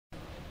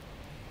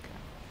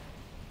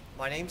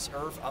My name's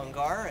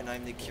Ungar, and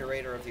I'm the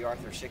curator of the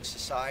Arthur Szyk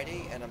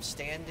Society, and I'm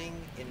standing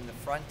in the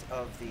front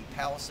of the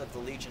Palace of the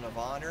Legion of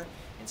Honor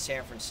in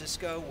San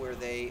Francisco, where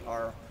they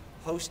are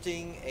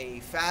hosting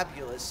a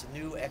fabulous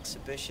new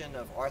exhibition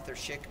of Arthur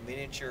Szyk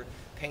miniature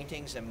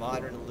paintings and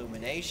modern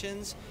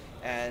illuminations.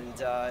 And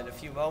in a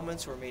few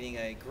moments, we're meeting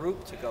a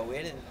group to go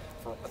in and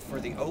for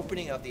the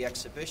opening of the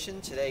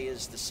exhibition. Today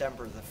is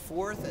December the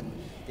 4th, and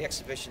the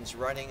exhibition's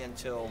running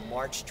until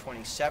March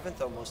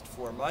 27th, almost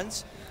 4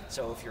 months.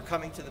 So if you're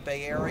coming to the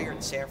Bay Area or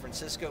in San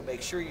Francisco,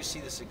 make sure you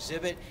see this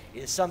exhibit. It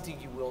is something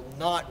you will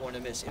not want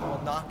to miss. It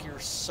will knock your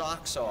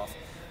socks off.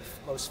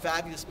 The most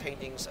fabulous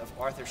paintings of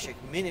Arthur Szyk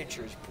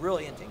miniatures,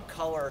 brilliant in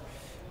color,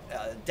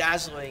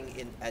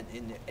 dazzling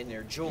in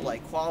their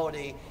jewel-like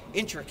quality,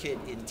 intricate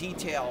in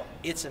detail.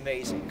 It's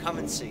amazing. Come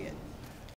and see it.